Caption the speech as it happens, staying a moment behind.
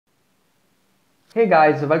Hey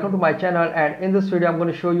guys, welcome to my channel, and in this video I'm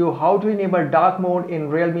going to show you how to enable dark mode in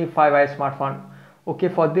Realme 5i smartphone. Okay,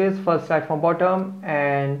 for this, first slide from bottom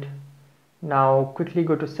and now quickly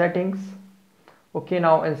go to settings. Okay,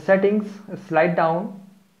 now in settings, slide down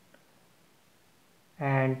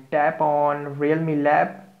and tap on Realme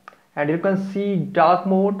Lab, and you can see dark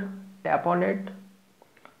mode. Tap on it.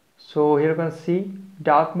 So here you can see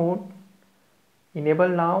dark mode, enable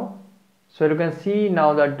now. So you can see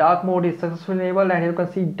now the dark mode is successfully enabled, and you can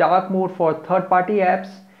see dark mode for third-party apps.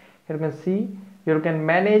 Here you can see you can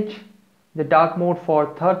manage the dark mode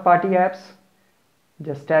for third-party apps.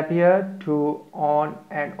 Just tap here to on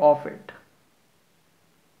and off it.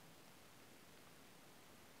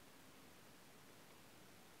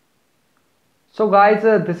 So guys,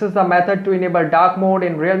 this is the method to enable dark mode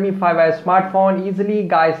in Realme 5i smartphone easily.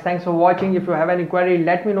 Guys, thanks for watching. If you have any query,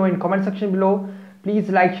 let me know in comment section below. Please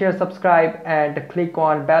like, share, subscribe and click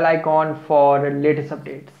on bell icon for latest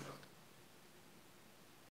updates.